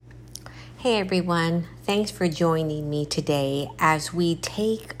Hey everyone, thanks for joining me today as we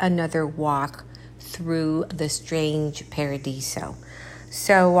take another walk through the strange Paradiso.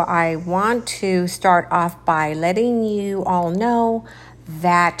 So I want to start off by letting you all know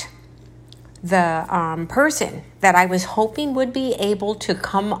that the person that I was hoping would be able to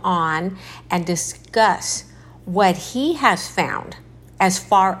come on and discuss what he has found as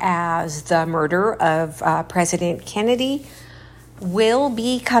far as the murder of President Kennedy will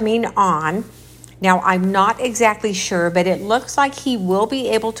be coming on. Now, I'm not exactly sure, but it looks like he will be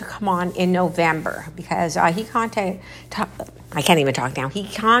able to come on in November because I can't even talk now. He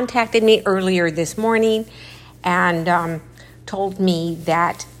contacted me earlier this morning and told me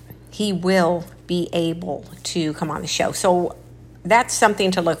that he will be able to come on the show. So that's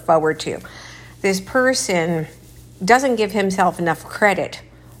something to look forward to. This person doesn't give himself enough credit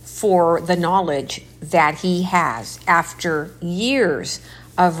for the knowledge that he has after years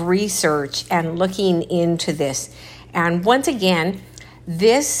of research and looking into this. And once again,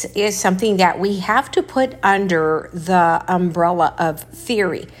 this is something that we have to put under the umbrella of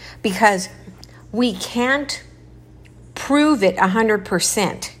theory because we can't prove it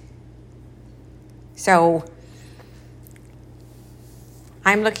 100%. So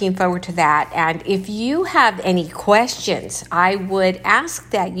I'm looking forward to that. And if you have any questions, I would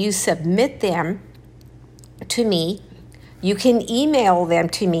ask that you submit them to me. You can email them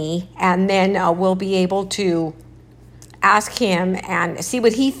to me, and then we'll be able to ask him and see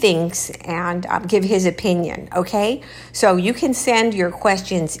what he thinks and give his opinion, okay? So you can send your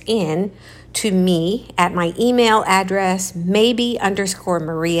questions in to me at my email address,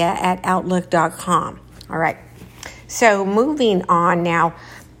 maybe_Maria@outlook.com. All right. So moving on now,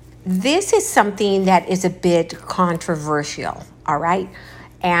 this is something that is a bit controversial, all right?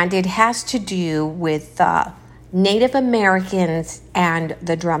 And it has to do with Native Americans and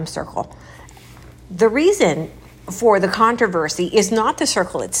the drum circle. The reason for the controversy is not the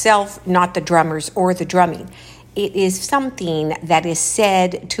circle itself, not the drummers or the drumming. It is something that is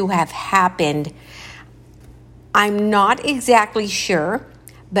said to have happened. I'm not exactly sure,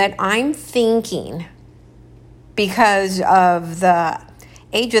 but I'm thinking, because of the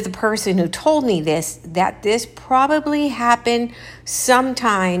age of the person who told me this, that this probably happened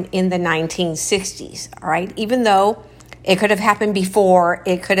sometime in the 1960s, all right? Even though it could have happened before,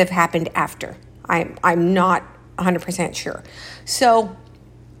 it could have happened after. I'm not 100% sure. So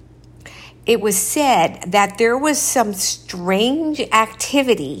it was said that there was some strange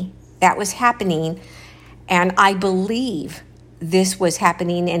activity that was happening, and I believe this was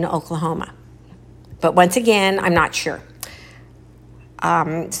happening in Oklahoma. But once again, I'm not sure.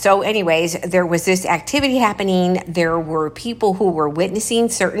 So anyways, there was this activity happening. There were people who were witnessing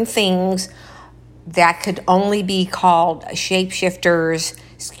certain things that could only be called shapeshifters,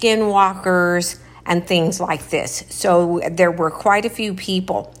 skinwalkers, and things like this. So there were quite a few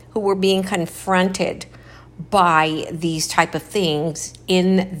people who were being confronted by these type of things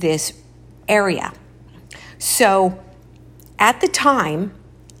in this area. So at the time,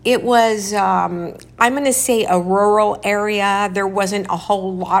 it was, I'm going to say, a rural area. There wasn't a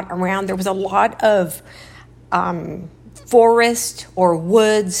whole lot around. There was a lot of forest or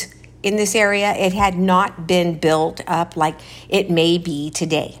woods in this area. It had not been built up like it may be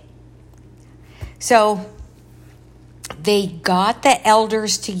today. So they got the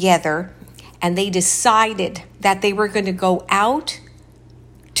elders together and they decided that they were going to go out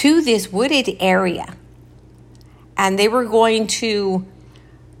to this wooded area and they were going to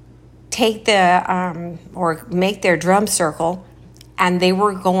take or make their drum circle, and they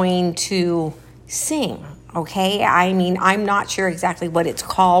were going to sing, okay? I mean, I'm not sure exactly what it's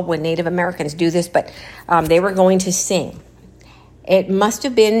called when Native Americans do this, but they were going to sing. It must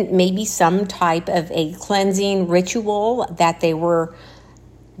have been maybe some type of a cleansing ritual that they were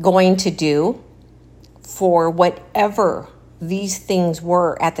going to do for whatever these things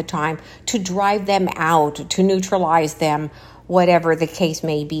were at the time, to drive them out, to neutralize them, whatever the case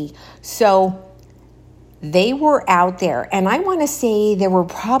may be. So they were out there, and I want to say there were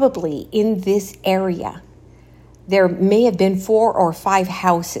probably in this area, there may have been 4 or 5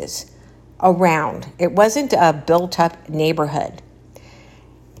 houses around. It wasn't a built-up neighborhood.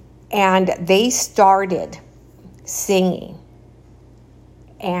 And they started singing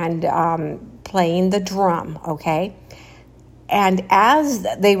and playing the drum, okay? And as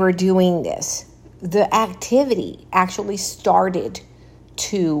they were doing this, the activity actually started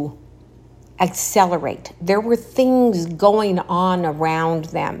to accelerate. There were things going on around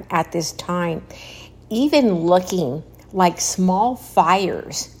them at this time, even looking like small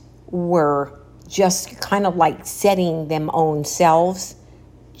fires were just kind of like setting them own selves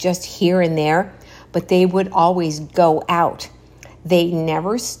just here and there, but they would always go out. They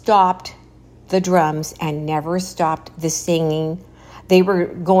never stopped the drums and never stopped the singing. They were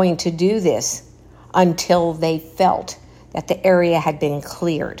going to do this until they felt that the area had been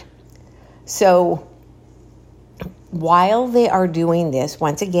cleared. So while they are doing this,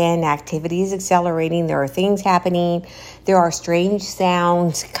 once again, activity is accelerating. There are things happening. There are strange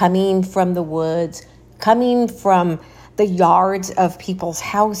sounds coming from the woods, coming from the yards of people's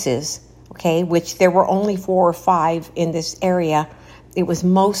houses, okay, which there were only 4 or 5 in this area. It was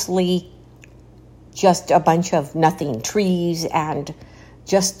mostly just a bunch of nothing, trees and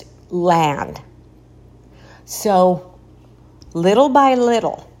just land. So little by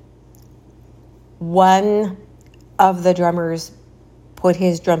little, one of the drummers put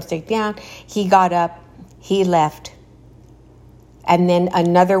his drumstick down. He got up, he left. And then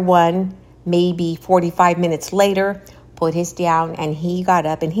another one, maybe 45 minutes later, put his down and he got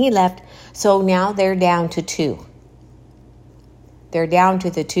up and he left. So now they're down to 2. They're down to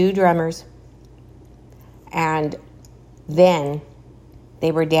the 2 drummers. And then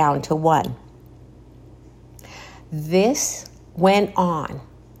they were down to 1. This went on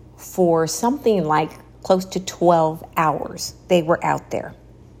for something like close to 12 hours. They were out there,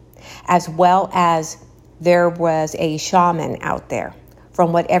 as well as there was a shaman out there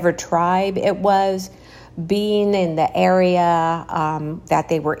from whatever tribe it was. Being in the area that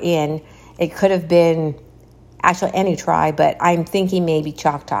they were in, it could have been actually any tribe, but I'm thinking maybe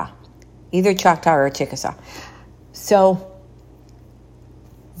Choctaw, either Choctaw or Chickasaw. So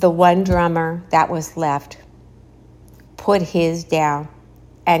the one drummer that was left put his down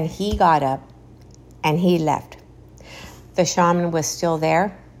and he got up and he left. The shaman was still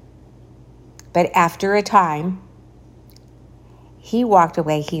there, but after a time, he walked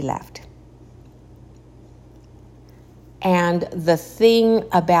away, he left. And the thing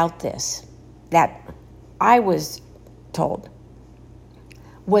about this that I was told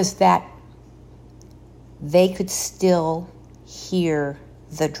was that they could still hear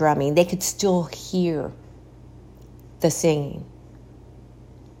the drumming. They could still hear the singing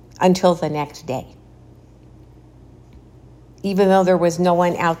until the next day, even though there was no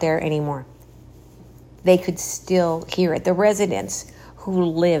one out there anymore. They could still hear it. The residents who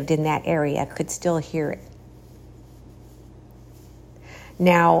lived in that area could still hear it.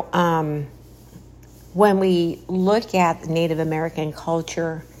 Now, when we look at Native American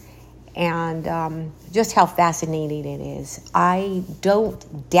culture and just how fascinating it is, I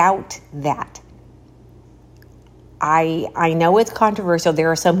don't doubt that. I know it's controversial.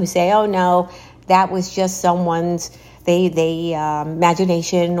 There are some who say, oh no, that was just someone's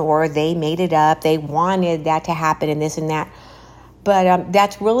imagination, or they made it up. They wanted that to happen and this and that. But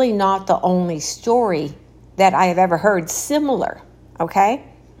that's really not the only story that I have ever heard similar, okay?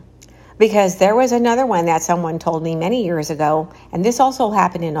 Because there was another one that someone told me many years ago, and this also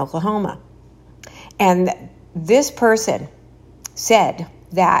happened in Oklahoma. And this person said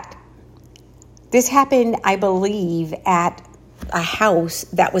that this happened, I believe, at a house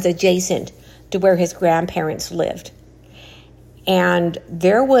that was adjacent to where his grandparents lived. And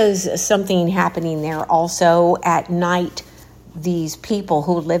there was something happening there also at night. These people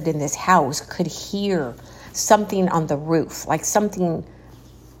who lived in this house could hear something on the roof, like something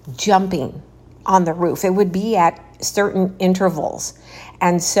jumping on the roof. It would be at certain intervals.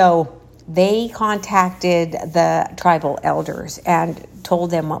 And so they contacted the tribal elders and told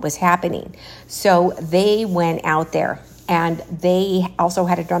them what was happening. So they went out there, and they also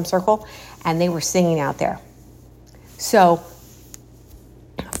had a drum circle, and they were singing out there. So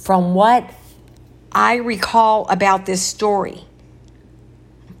from what I recall about this story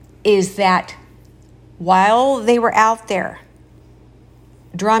is that while they were out there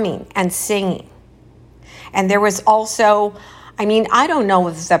drumming and singing, and there was also, I don't know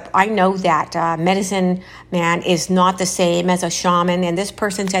if I know that medicine man is not the same as a shaman, and this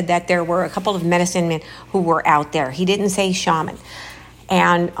person said that there were a couple of medicine men who were out there. He didn't say shaman.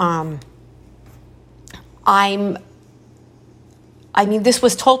 And this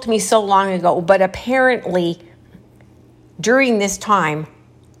was told to me so long ago, but apparently during this time,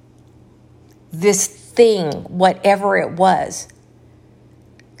 this thing, whatever it was,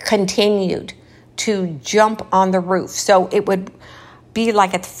 continued to jump on the roof. So it would be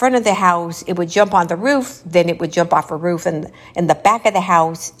like at the front of the house, it would jump on the roof, then it would jump off a roof in the back of the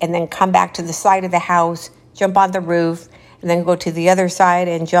house, and then come back to the side of the house, jump on the roof, and then go to the other side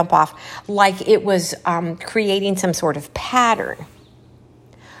and jump off, like it was creating some sort of pattern.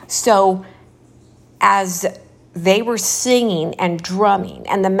 So as they were singing and drumming,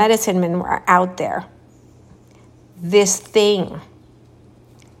 and the medicine men were out there, this thing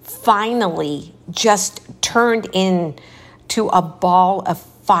finally just turned into a ball of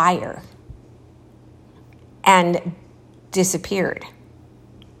fire and disappeared.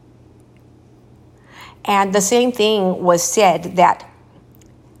 And the same thing was said that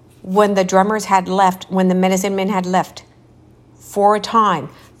when the drummers had left, when the medicine men had left for a time,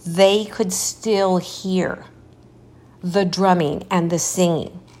 they could still hear the drumming and the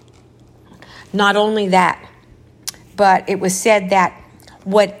singing. Not only that, but it was said that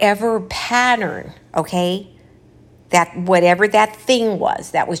whatever pattern, that whatever that thing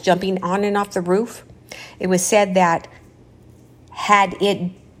was that was jumping on and off the roof, it was said that had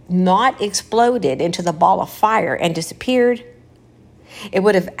it not exploded into the ball of fire and disappeared, it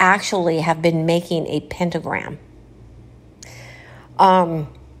would have actually have been making a pentagram.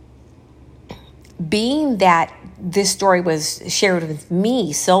 Being that this story was shared with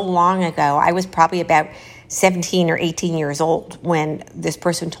me so long ago, I was probably about 17 or 18 years old when this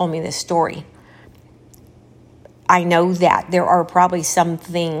person told me this story. I know that there are probably some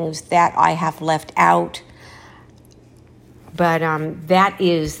things that I have left out, but that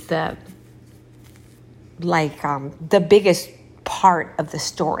is the biggest part of the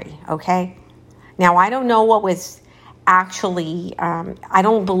story, okay? Now, I don't know what was actually, I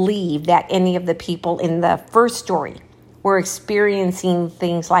don't believe that any of the people in the first story were experiencing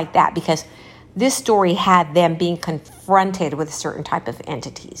things like that, because this story had them being confronted with a certain type of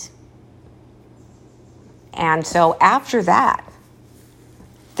entities. And so after that,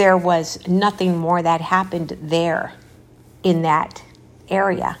 there was nothing more that happened there in that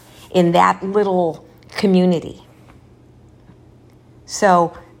area, in that little community.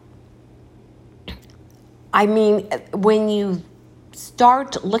 So, I mean, when you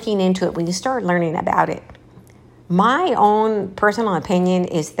start looking into it, when you start learning about it, my own personal opinion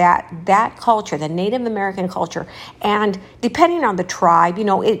is that culture, the Native American culture, and depending on the tribe,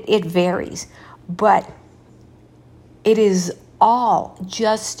 it varies, but it is all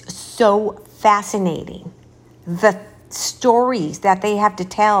just so fascinating. The stories that they have to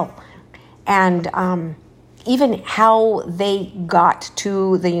tell, and even how they got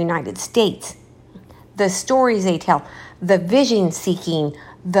to the United States. The stories they tell, the vision seeking,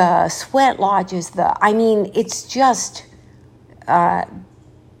 the sweat lodges, it's just, I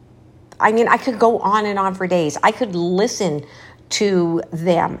could go on and on for days. I could listen to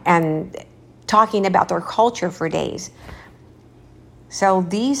them and talking about their culture for days. So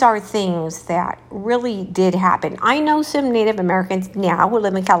these are things that really did happen. I know some Native Americans now who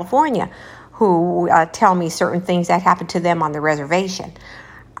live in California who tell me certain things that happened to them on the reservation.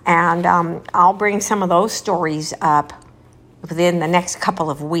 And I'll bring some of those stories up within the next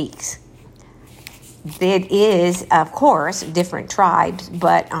couple of weeks. It is, of course, different tribes,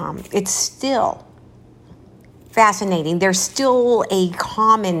 but it's still fascinating. There's still a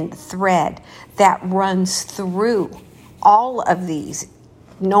common thread that runs through all of these,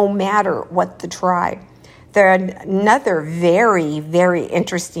 no matter what the tribe. They're another very, very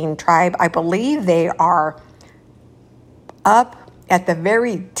interesting tribe. I believe they are up at the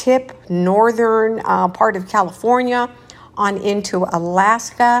very tip northern part of California on into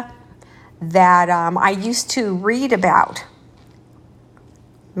Alaska that I used to read about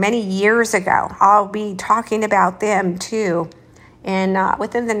many years ago. I'll be talking about them too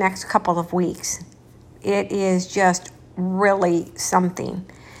within the next couple of weeks. It is just really something.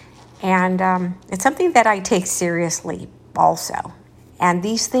 And it's something that I take seriously also. And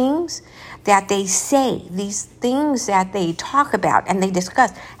these things that they say, these things that they talk about and they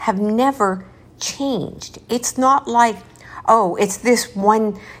discuss have never changed. It's not like, oh, it's this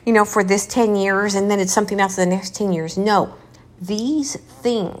one, for this 10 years and then it's something else the next 10 years. No, these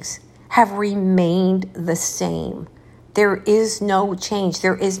things have remained the same. There is no change.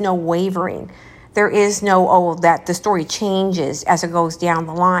 There is no wavering. There is no, that the story changes as it goes down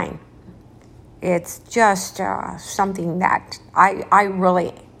the line. It's just something that I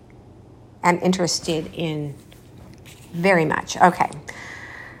really am interested in very much. Okay.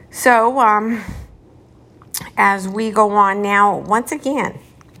 So as we go on now, once again,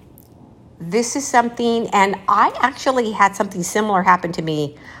 this is something, and I actually had something similar happen to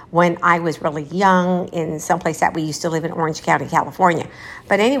me when I was really young in some place that we used to live in, Orange County, California.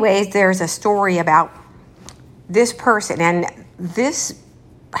 But anyways, there's a story about this person, and this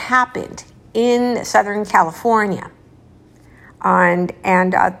happened in Southern California. And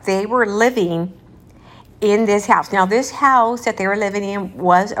they were living in this house. Now, this house that they were living in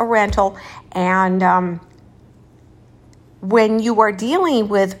was a rental, and when you are dealing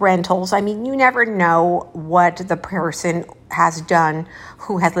with rentals, you never know what the person has done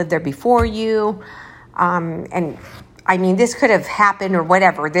who has lived there before you. And I mean, this could have happened or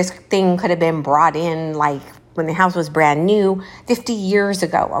whatever. This thing could have been brought in like when the house was brand new 50 years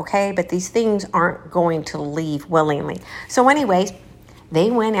ago, okay? But these things aren't going to leave willingly. So anyways, they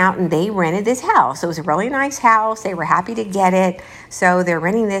went out and they rented this house. It was a really nice house. They were happy to get it. So they're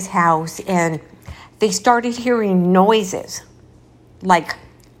renting this house and they started hearing noises, like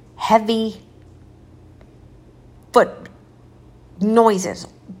heavy foot noises,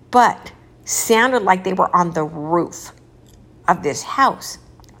 but sounded like they were on the roof of this house.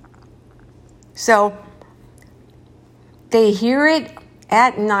 So they hear it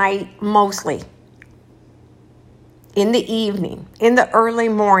at night mostly, in the evening, in the early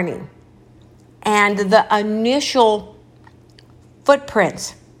morning. And the initial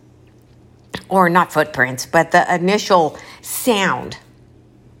footprints, or not footprints, but the initial sound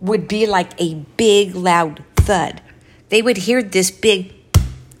would be like a big loud thud. They would hear this big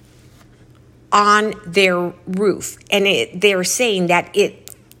on their roof, and they're saying that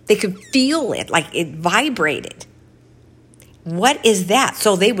they could feel it, like it vibrated. What is that?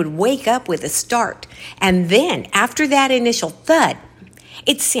 So they would wake up with a start. And then after that initial thud,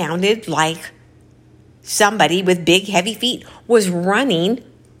 it sounded like somebody with big, heavy feet was running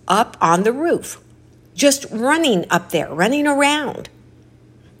up on the roof. Just running up there, running around.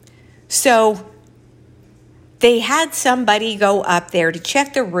 So they had somebody go up there to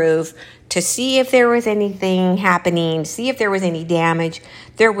check the roof to see if there was anything happening, see if there was any damage.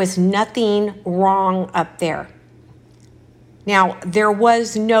 There was nothing wrong up there. Now, there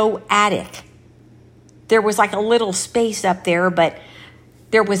was no attic. There was like a little space up there, but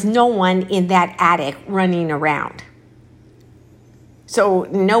there was no one in that attic running around. So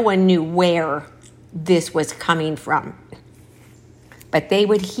no one knew where this was coming from. But they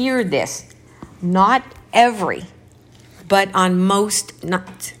would hear this, not every, but on most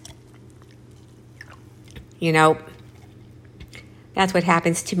nights. You know, that's what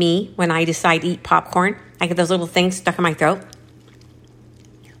happens to me when I decide to eat popcorn. I get those little things stuck in my throat.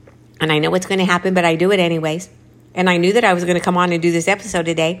 And I know what's going to happen, but I do it anyways. And I knew that I was going to come on and do this episode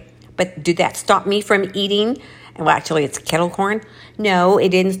today. But did that stop me from eating? Well, actually, it's kettle corn. No, it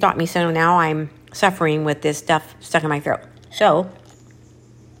didn't stop me. So now I'm suffering with this stuff stuck in my throat. So,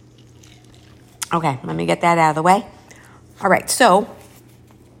 okay, let me get that out of the way. All right, so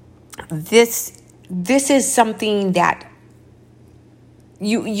this is something that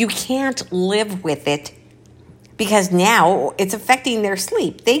you can't live with it, because now it's affecting their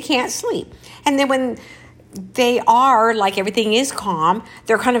sleep. They can't sleep. And then when they are, like everything is calm,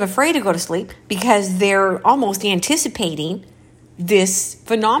 they're kind of afraid to go to sleep because they're almost anticipating this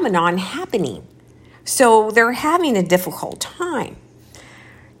phenomenon happening. So they're having a difficult time.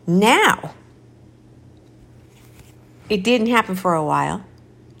 Now, it didn't happen for a while.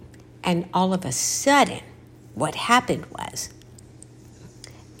 And all of a sudden, what happened was,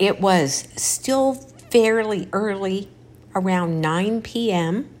 it was still fairly early, around 9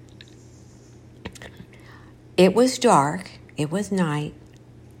 p.m. It was dark. It was night.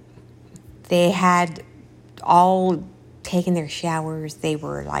 They had all taken their showers. They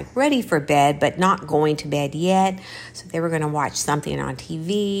were like ready for bed, but not going to bed yet. So they were going to watch something on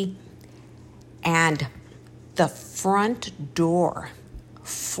TV. And the front door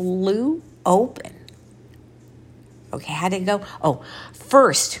flew open. Okay, how'd it go? Oh,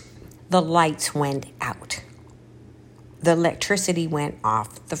 first, the lights went out. The electricity went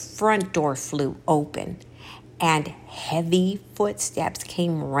off. The front door flew open. And heavy footsteps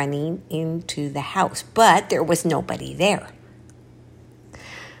came running into the house. But there was nobody there.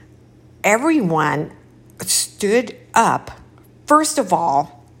 Everyone stood up. First of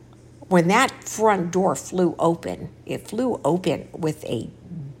all, when that front door flew open, it flew open with a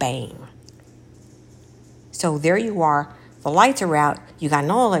bang. So there you are. The lights are out. You got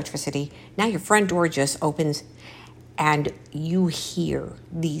no electricity. Now your front door just opens and you hear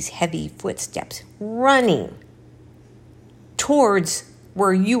these heavy footsteps running towards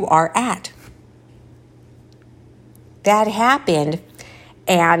where you are at. That happened,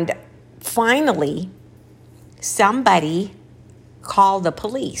 and finally somebody called the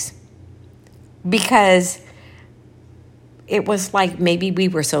police, because it was like maybe we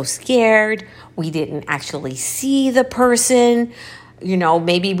were so scared, we didn't actually see the person. You know,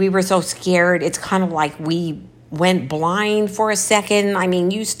 maybe we were so scared, it's kind of like we went blind for a second. I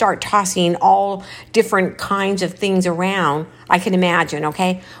mean, you start tossing all different kinds of things around, I can imagine,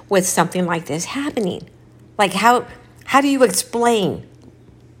 okay, with something like this happening. Like how do you explain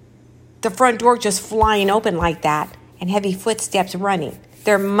the front door just flying open like that and heavy footsteps running?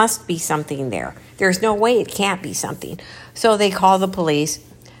 There must be something there. There's no way it can't be something. So they call the police.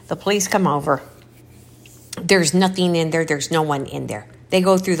 The police come over. There's nothing in there. There's no one in there. They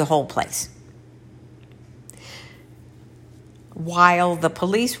go through the whole place. While the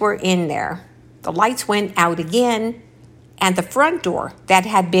police were in there, the lights went out again, and the front door that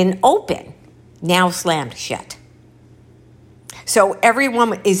had been open now slammed shut. So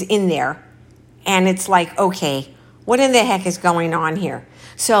everyone is in there, and it's like, okay, what in the heck is going on here?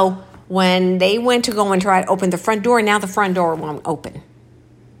 So when they went to go and try to open the front door, now the front door won't open.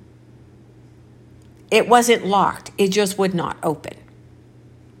 It wasn't locked. It just would not open.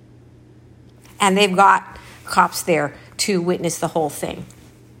 And they've got cops there to witness the whole thing.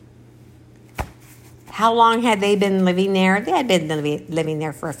 How long had they been living there? They had been living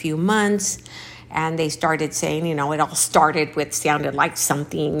there for a few months. And they started saying, it all started with, sounded like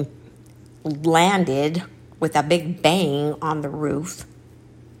something landed with a big bang on the roof.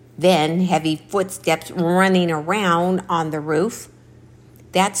 Then heavy footsteps running around on the roof.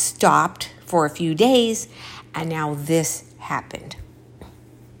 That stopped for a few days, and now this happened.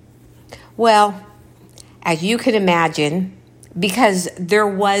 Well, as you could imagine, because there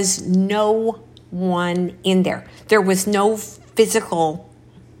was no one in there. There was no physical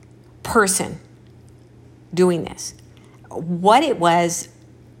person doing this. What it was,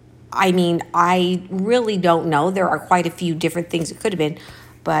 I really don't know. There are quite a few different things it could have been,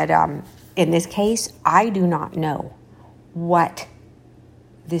 but in this case, I do not know what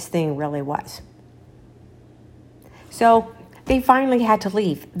this thing really was. So they finally had to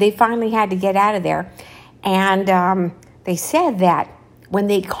leave. They finally had to get out of there. And they said that when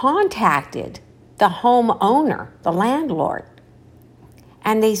they contacted the homeowner, the landlord,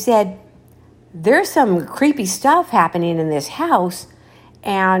 and they said, there's some creepy stuff happening in this house,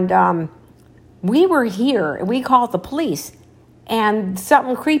 and we were here, and we called the police, and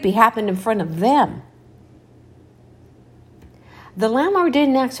something creepy happened in front of them. The landlord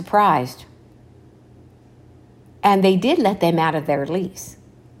didn't act surprised, and they did let them out of their lease.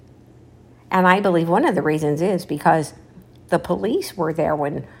 And I believe one of the reasons is because the police were there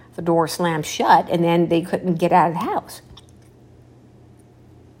when the door slammed shut, and then they couldn't get out of the house.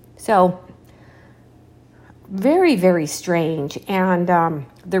 So, very, very strange. And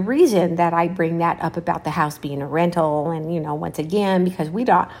the reason that I bring that up about the house being a rental, and once again, because we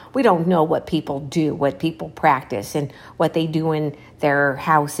don't know what people do, what people practice, and what they do in their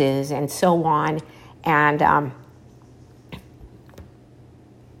houses, and so on. And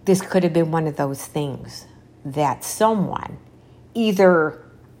this could have been one of those things that someone, either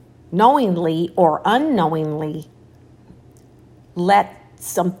knowingly or unknowingly, let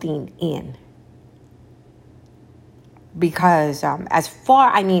something in. Because I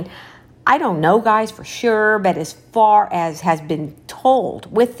don't know, guys, for sure, but as far as has been told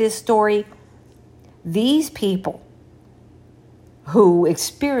with this story, these people who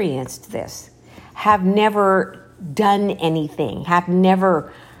experienced this have never done anything, have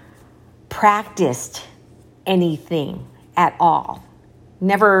never practiced anything at all.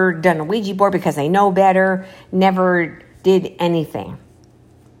 Never done a Ouija board because they know better, never did anything.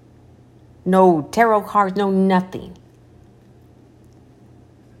 No tarot cards, no nothing.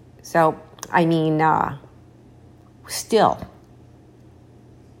 So, still,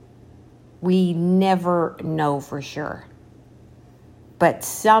 we never know for sure. But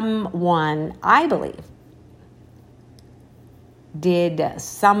someone, I believe, did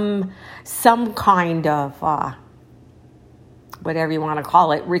some kind of, whatever you want to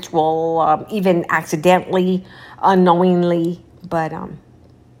call it, ritual, even accidentally, unknowingly, but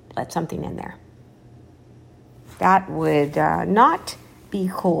let something in there. That would not be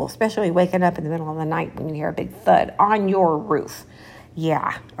cool, especially waking up in the middle of the night when you hear a big thud on your roof.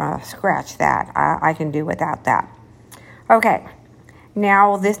 Yeah, scratch that. I can do without that. Okay,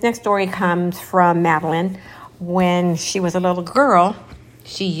 now this next story comes from Madeline. When she was a little girl,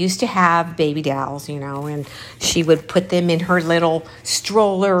 she used to have baby dolls, and she would put them in her little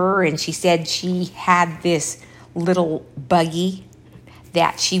stroller, and she said she had this little buggy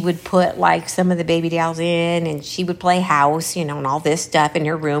that she would put like some of the baby dolls in, and she would play house, and all this stuff in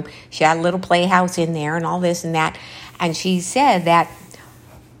her room. She had a little playhouse in there and all this and that. And she said that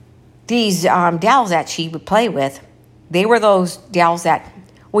these dolls that she would play with, they were those dolls that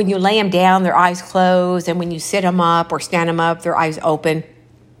when you lay them down, their eyes closed, and when you sit them up or stand them up, their eyes open.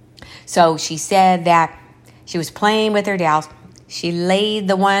 So she said that she was playing with her dolls. She laid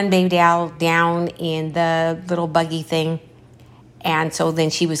the one baby doll down in the little buggy thing. And so then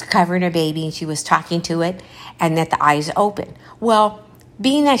she was covering her baby and she was talking to it, and that the eyes open. Well,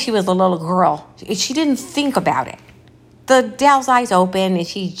 being that she was a little girl, she didn't think about it. The doll's eyes open, and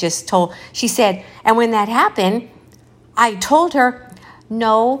she said, and when that happened, I told her,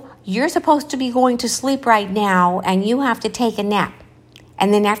 no, you're supposed to be going to sleep right now and you have to take a nap.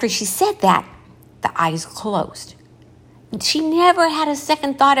 And then after she said that, the eyes closed. She never had a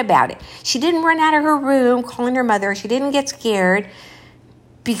second thought about it. She didn't run out of her room calling her mother. She didn't get scared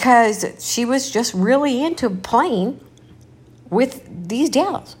because she was just really into playing with these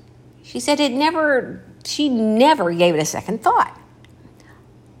dolls. She said she never gave it a second thought.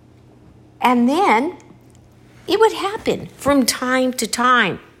 And then it would happen from time to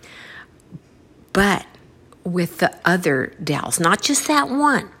time. But with the other dolls, not just that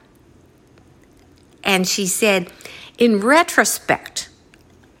one. And she said, in retrospect,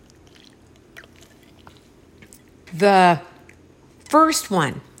 the first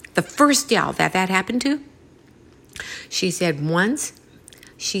doll that happened to, she said once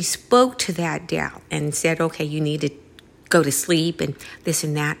she spoke to that doll and said, okay, you need to go to sleep and this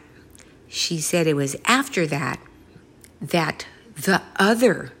and that. She said it was after that the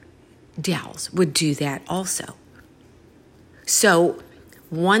other dolls would do that also. So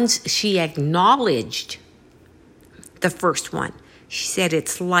once she acknowledged the first one, she said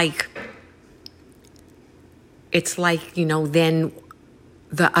it's like, then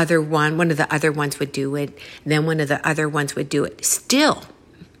one of the other ones would do it, then one of the other ones would do it. Still,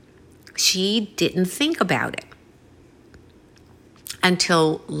 she didn't think about it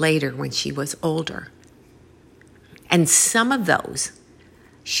until later when she was older. And some of those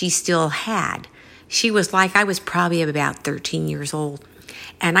she still had. She was like, I was probably about 13 years old,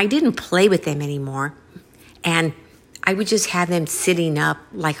 and I didn't play with them anymore. And I would just have them sitting up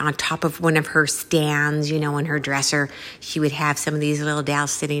like on top of one of her stands, in her dresser. She would have some of these little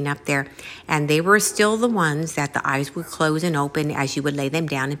dolls sitting up there. And they were still the ones that the eyes would close and open as you would lay them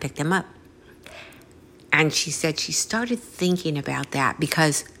down and pick them up. And she said she started thinking about that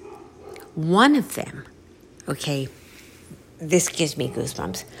because one of them, okay, this gives me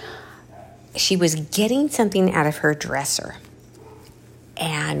goosebumps. She was getting something out of her dresser.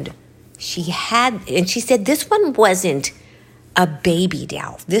 And she said this one wasn't a baby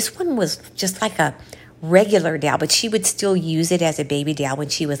doll. This one was just like a regular doll, but she would still use it as a baby doll when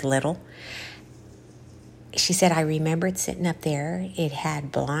she was little. She said, I remember it sitting up there. It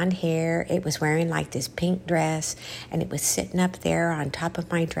had blonde hair. It was wearing like this pink dress, and it was sitting up there on top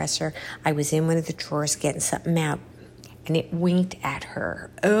of my dresser. I was in one of the drawers getting something out, and it winked at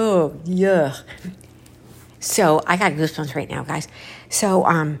her. Oh, yeah. So I got goosebumps right now, guys.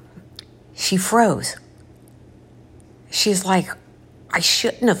 So she froze. She's like, I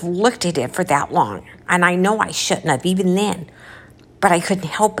shouldn't have looked at it for that long. And I know I shouldn't have even then, but I couldn't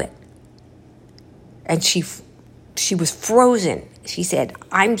help it. And she was frozen. She said,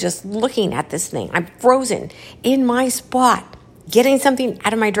 I'm just looking at this thing. I'm frozen in my spot, getting something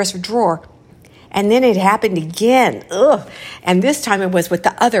out of my dresser drawer. And then it happened again. Ugh. And this time it was with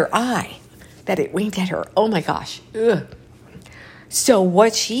the other eye that it winked at her. Oh my gosh. Ugh. So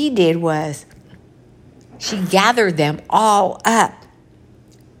what she did was she gathered them all up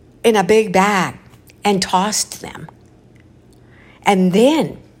in a big bag and tossed them. And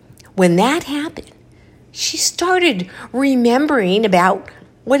then when that happened, she started remembering about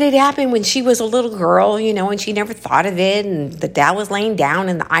what had happened when she was a little girl, and she never thought of it, and the doll was laying down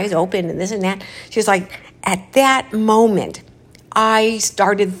and the eyes open and this and that. She was like, at that moment, I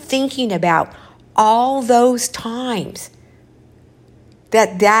started thinking about all those times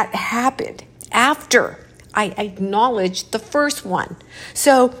that happened after I acknowledged the first one.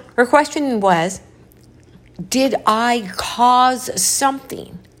 So her question was, did I cause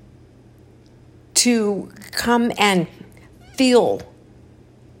something to come and fill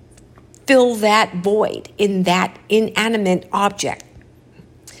that void in that inanimate object?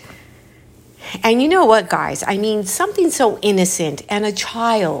 And you know what, guys? I mean, something so innocent and a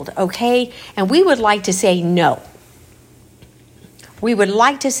child, okay? And we would like to say no. We would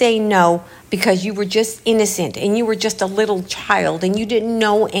like to say no because you were just innocent and you were just a little child and you didn't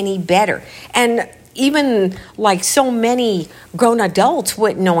know any better. And even like so many grown adults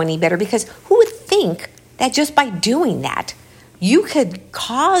wouldn't know any better, because who would think that just by doing that, you could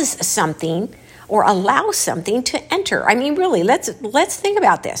cause something or allow something to enter? I mean, really, let's think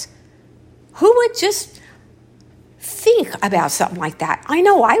about this. Who would just think about something like that? I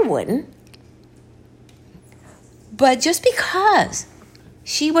know I wouldn't. But just because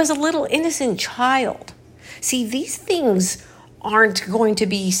she was a little innocent child, see, these things aren't going to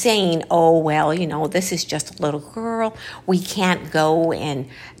be saying, oh, well, this is just a little girl. We can't go and,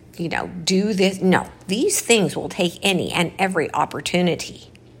 do this. No, these things will take any and every opportunity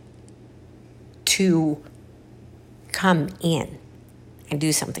to come in and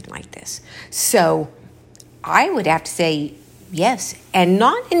do something like this. So I would have to say Yes. And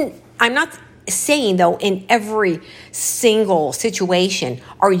I'm not saying though, in every single situation,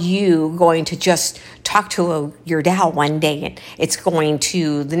 are you going to just talk to your Tao one day and it's going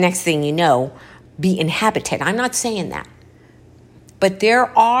to, the next thing you know, be inhabited. I'm not saying that. But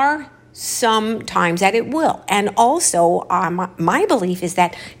there are some times that it will. And also, my belief is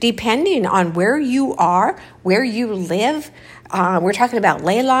that depending on where you are, where you live, we're talking about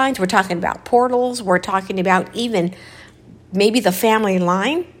ley lines, we're talking about portals, we're talking about even maybe the family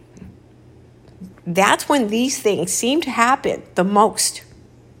line. That's when these things seem to happen the most.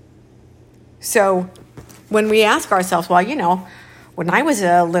 So when we ask ourselves, well, when I was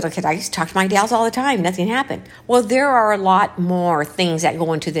a little kid, I used to talk to my Dales all the time. Nothing happened. Well, there are a lot more things that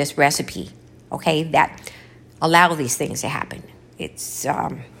go into this recipe, okay, that allow these things to happen. It's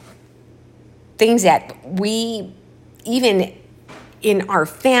things that we, even in our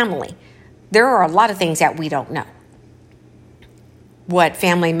family, there are a lot of things that we don't know. What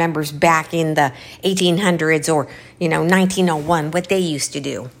family members back in the 1800s or, 1901, what they used to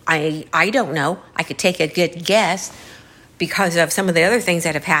do. I don't know. I could take a good guess because of some of the other things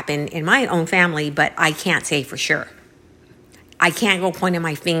that have happened in my own family, but I can't say for sure. I can't go pointing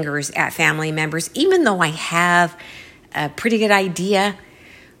my fingers at family members, even though I have a pretty good idea.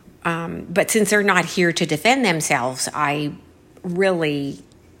 But since they're not here to defend themselves, I really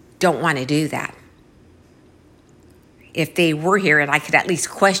don't want to do that. If they were here and I could at least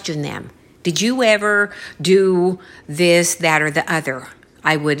question them, did you ever do this, that, or the other?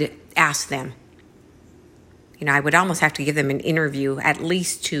 I would ask them. I would almost have to give them an interview at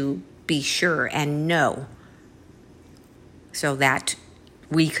least to be sure and know so that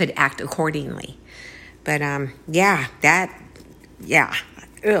we could act accordingly. But, Ugh.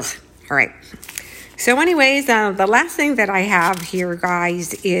 All right. So anyways, the last thing that I have here,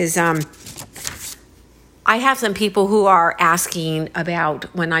 guys, is I have some people who are asking about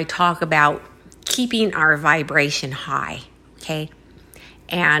when I talk about keeping our vibration high, okay?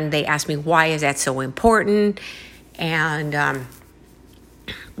 And they ask me, why is that so important? And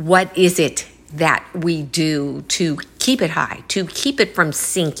what is it that we do to keep it high, to keep it from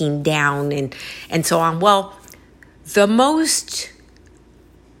sinking down and so on? Well, for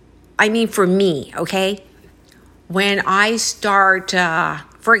me, okay, when I start,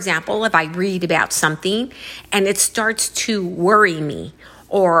 for example, if I read about something and it starts to worry me,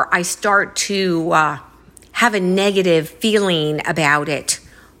 or I start to have a negative feeling about it,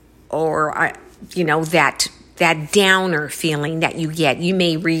 or, that downer feeling that you get. You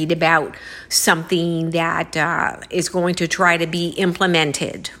may read about something that is going to try to be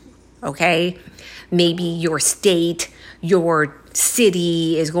implemented, okay? Maybe your state, your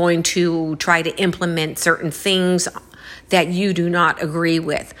city is going to try to implement certain things that you do not agree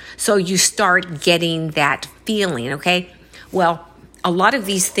with. So you start getting that feeling, okay? Well, a lot of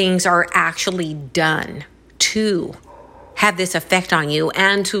these things are actually done to have this effect on you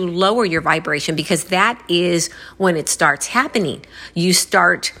and to lower your vibration, because that is when it starts happening. You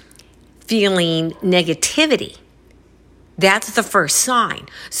start feeling negativity. That's the first sign.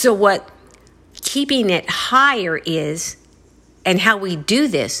 So what keeping it higher is, and how we do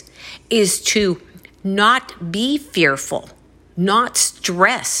this, is to not be fearful, not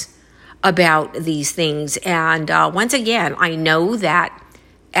stress about these things. And once again, I know that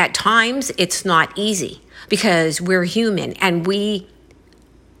at times it's not easy because we're human and we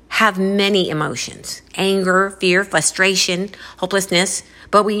have many emotions: anger, fear, frustration, hopelessness.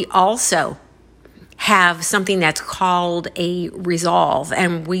 But we also have something that's called a resolve,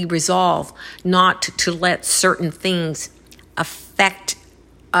 and we resolve not to let certain things affect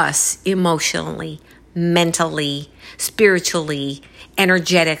us emotionally, mentally, spiritually,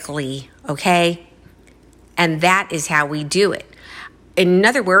 energetically, okay? And that is how we do it. In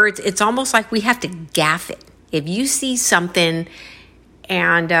other words, it's almost like we have to gaff it. If you see something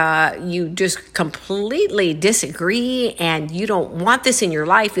and you just completely disagree and you don't want this in your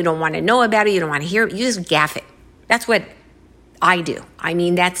life, you don't want to know about it, you don't want to hear it, you just gaff it. That's what I do. I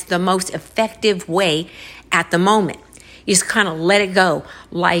mean, that's the most effective way at the moment. You just kind of let it go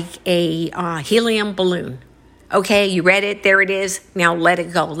like a helium balloon. Okay, you read it, there it is. Now let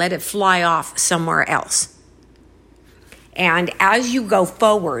it go. Let it fly off somewhere else. And as you go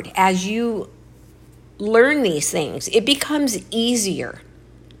forward, as you learn these things, it becomes easier.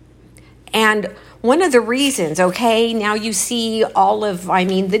 And one of the reasons, okay, now you see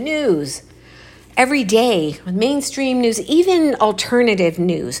the news every day, mainstream news, even alternative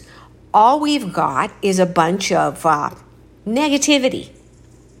news. All we've got is a bunch of negativity.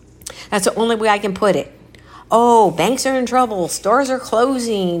 That's the only way I can put it. Oh, banks are in trouble. Stores are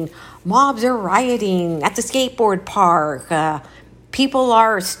closing. mobs are rioting at the skateboard park. People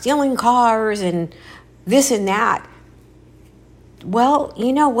are stealing cars and this and that. Well,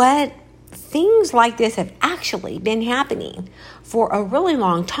 you know what? Things like this have actually been happening for a really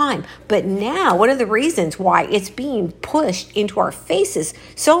long time. But now, one of the reasons why it's being pushed into our faces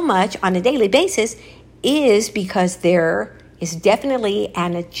so much on a daily basis is because there is definitely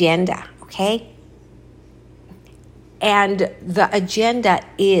an agenda, okay? And the agenda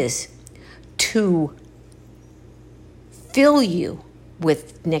is to fill you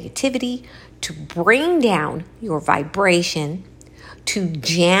with negativity, to bring down your vibration, to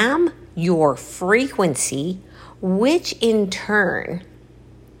jam your frequency, which in turn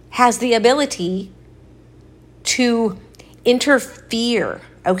has the ability to interfere,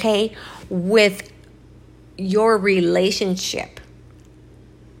 okay, with your relationship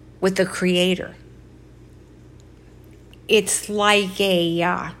with the Creator. It's like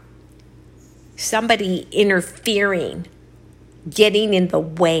somebody interfering, getting in the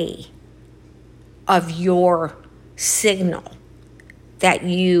way of your signal that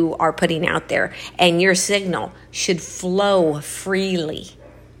you are putting out there. And your signal should flow freely.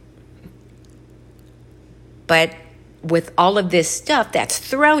 But with all of this stuff that's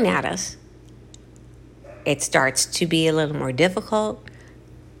thrown at us, it starts to be a little more difficult.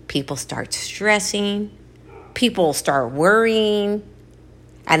 People start stressing. People start worrying.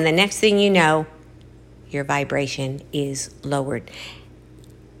 And the next thing you know, your vibration is lowered.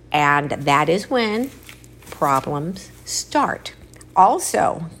 And that is when problems start.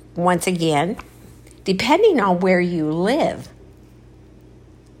 Also, once again, depending on where you live,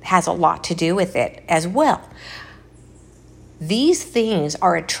 has a lot to do with it as well. These things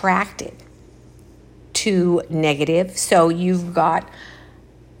are attracted to negative. So you've got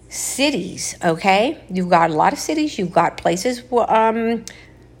cities, okay? You've got a lot of cities. You've got places in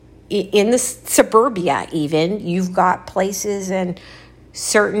the suburbia even. You've got places in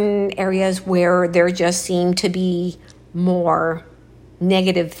certain areas where there just seem to be more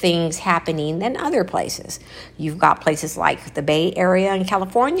negative things happening than other places. You've got places like the Bay Area in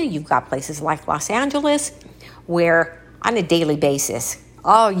California. You've got places like Los Angeles where on a daily basis,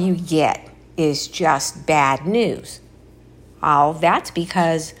 all you get is just bad news. All that's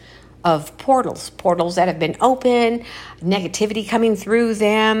because of portals that have been open, negativity coming through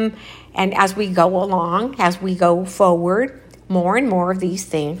them. And as we go along, as we go forward, more and more of these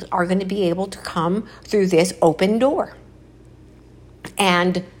things are going to be able to come through this open door.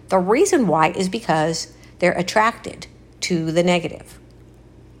 And the reason why is because they're attracted to the negative.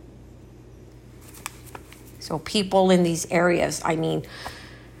 So people in these areas, I mean,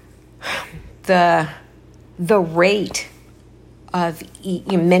 the rate of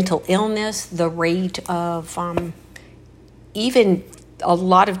mental illness, the rate of even a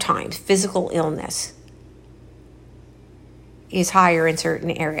lot of times physical illness is higher in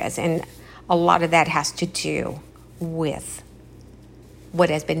certain areas. And a lot of that has to do with what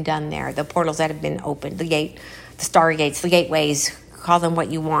has been done there, the portals that have been opened, the stargates, the gateways, call them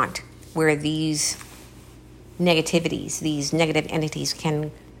what you want, where these negativities, these negative entities can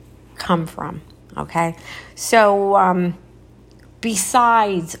come from, okay? So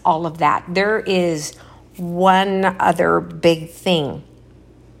besides all of that, there is one other big thing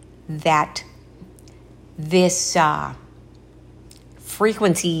that this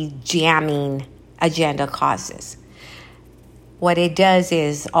frequency jamming agenda causes. What it does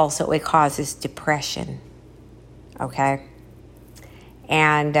is also it causes depression, okay?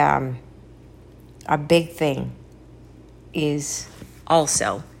 And a big thing is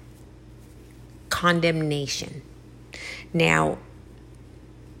also condemnation. Now,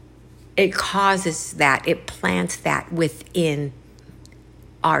 it causes that, it plants that within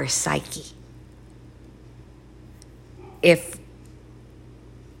our psyche. If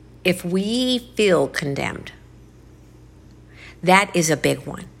we feel condemned, that is a big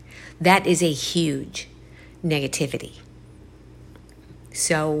one. That is a huge negativity.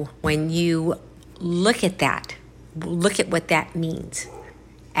 So when you look at that, look at what that means.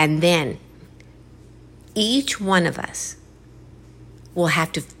 And then each one of us will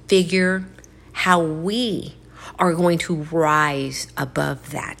have to figure how we are going to rise above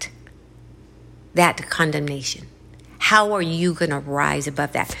that condemnation. How are you going to rise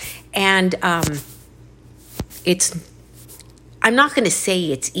above that? And I'm not going to say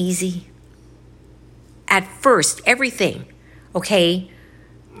it's easy. At first, everything, okay,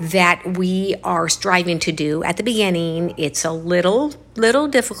 that we are striving to do at the beginning, it's a little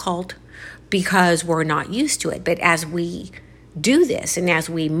difficult because we're not used to it. But as we do this and as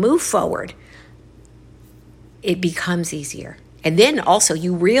we move forward, it becomes easier. And then also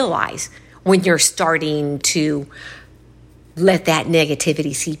you realize when you're starting to let that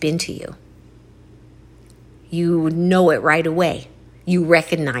negativity seep into you. You know it right away. You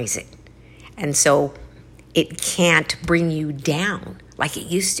recognize it. And so it can't bring you down like it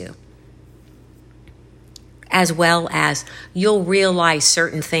used to. As well as you'll realize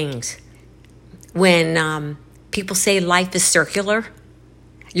certain things. When people say life is circular,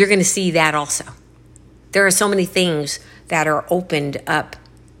 you're going to see that also. There are so many things that are opened up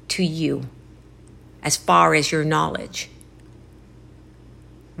to you as far as your knowledge.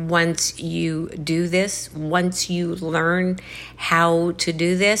 Once you do this, once you learn how to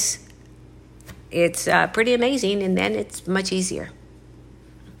do this, it's pretty amazing, and then it's much easier.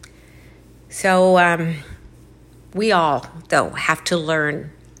 So we all, though, have to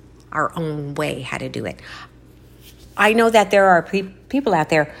learn our own way how to do it. I know that there are people out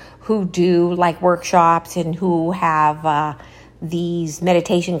there who do like workshops and who have these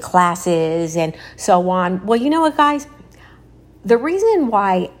meditation classes and so on. Well, you know what, guys? The reason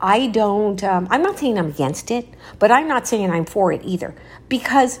why I don't, I'm not saying I'm against it, but I'm not saying I'm for it either.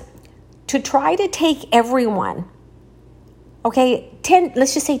 Because to try to take everyone, okay,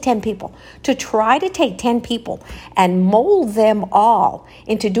 let's just say 10 people, to try to take 10 people and mold them all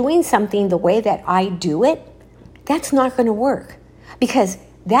into doing something the way that I do it, that's not going to work. Because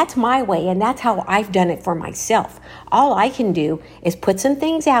that's my way and that's how I've done it for myself. All I can do is put some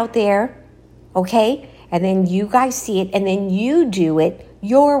things out there, okay? And then you guys see it, and then you do it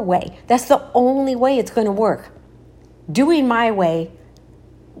your way. That's the only way it's going to work. Doing my way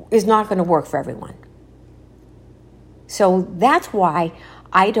is not going to work for everyone. So that's why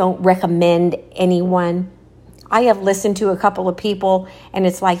I don't recommend anyone. I have listened to a couple of people, and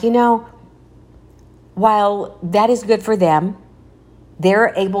it's like, while that is good for them,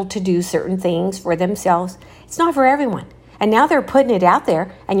 they're able to do certain things for themselves. It's not for everyone. And now they're putting it out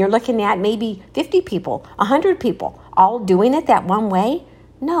there, and you're looking at maybe 50 people, 100 people, all doing it that one way.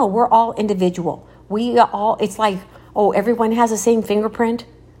 No, we're all individual. It's like, everyone has the same fingerprint.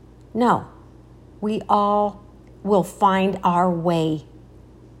 No, we all will find our way.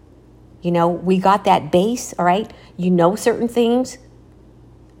 We got that base, all right? You know certain things.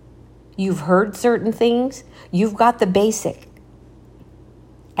 You've heard certain things. You've got the basic.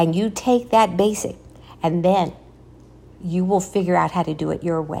 And you take that basic, and then you will figure out how to do it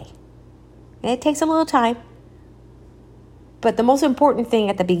your way. And it takes a little time. But the most important thing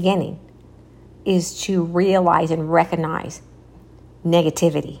at the beginning is to realize and recognize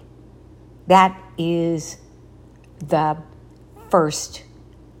negativity. That is the first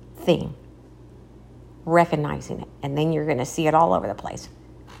thing. Recognizing it. And then you're going to see it all over the place.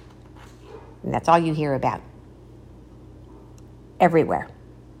 And that's all you hear about. Everywhere.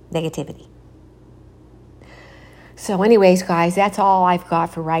 Negativity. So anyways, guys, that's all I've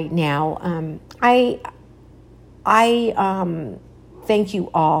got for right now. I thank you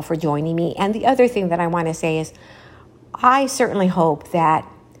all for joining me. And the other thing that I want to say is I certainly hope that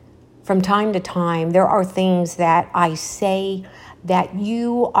from time to time there are things that I say that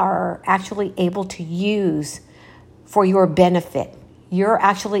you are actually able to use for your benefit. You're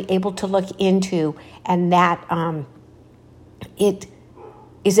actually able to look into, and that it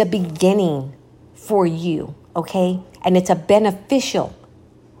is a beginning for you. Okay? And it's a beneficial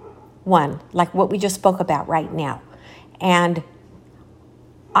one, like what we just spoke about right now. And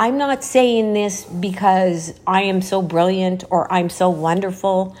I'm not saying this because I am so brilliant or I'm so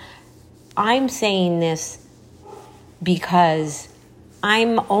wonderful. I'm saying this because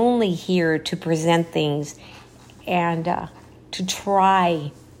I'm only here to present things and to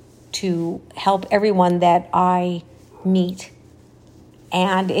try to help everyone that I meet.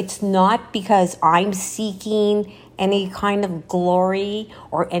 And it's not because I'm seeking any kind of glory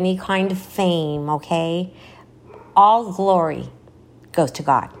or any kind of fame, okay? All glory goes to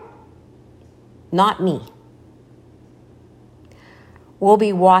God, not me. We'll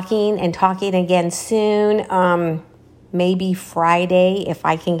be walking and talking again soon, maybe Friday if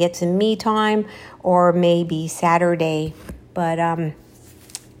I can get some me time, or maybe Saturday. But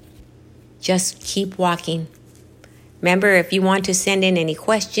just keep walking. Remember, if you want to send in any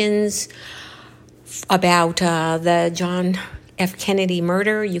questions about the John F. Kennedy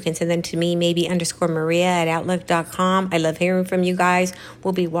murder, you can send them to me, maybe_Maria@outlook.com. I love hearing from you guys.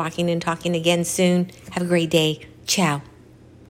 We'll be walking and talking again soon. Have a great day. Ciao.